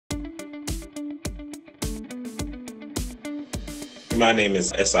My name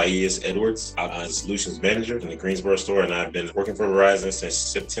is Esaias Edwards. I'm a solutions manager in the Greensboro store, and I've been working for Verizon since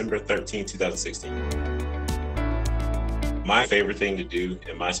September 13, 2016. My favorite thing to do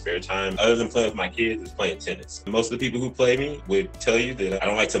in my spare time, other than playing with my kids, is playing tennis. Most of the people who play me would tell you that I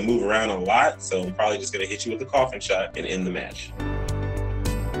don't like to move around a lot, so I'm probably just going to hit you with a coffin shot and end the match.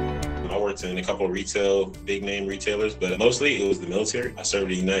 I worked in a couple of big name retailers, but mostly it was the military. I served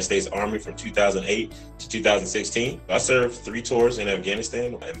in the United States Army from 2008 to 2016. I served 3 tours in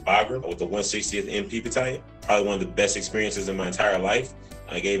Afghanistan and Bagram with the 160th MP Battalion. Probably one of the best experiences in my entire life.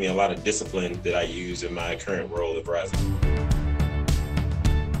 It gave me a lot of discipline that I use in my current role at Verizon.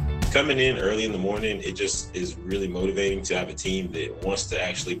 Coming in early in the morning, it just is really motivating to have a team that wants to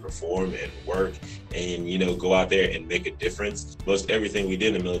actually perform and work and, go out there and make a difference. Most everything we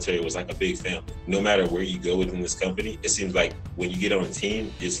did in the military was like a big family. No matter where you go within this company, it seems like when you get on a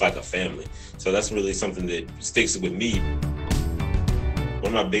team, it's like a family. So that's really something that sticks with me.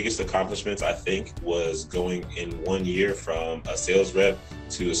 One of my biggest accomplishments, I think, was going in 1 year from a sales rep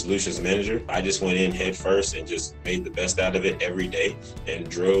to a solutions manager. I just went in head first and just made the best out of it every day and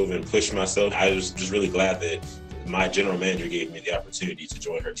drove and pushed myself. I was just really glad that my general manager gave me the opportunity to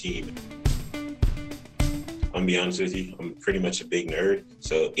join her team. I'm gonna be honest with you, I'm pretty much a big nerd.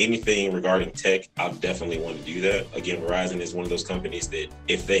 So anything regarding tech, I'll definitely want to do that. Again, Verizon is one of those companies that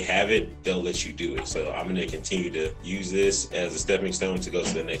if they have it, they'll let you do it. So I'm gonna continue to use this as a stepping stone to go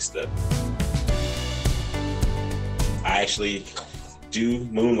to the next step. I actually do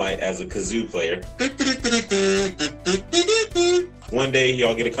moonlight as a kazoo player. One day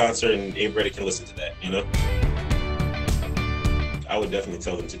y'all get a concert and everybody can listen to that, I would definitely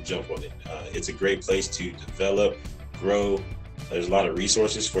tell them to jump on it. It's a great place to develop, grow. There's a lot of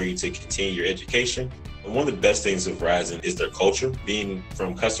resources for you to continue your education. And one of the best things of Verizon is their culture. Being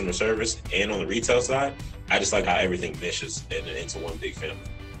from customer service and on the retail side, I just like how everything meshes into one big family.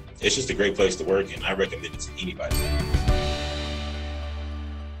 It's just a great place to work, and I recommend it to anybody.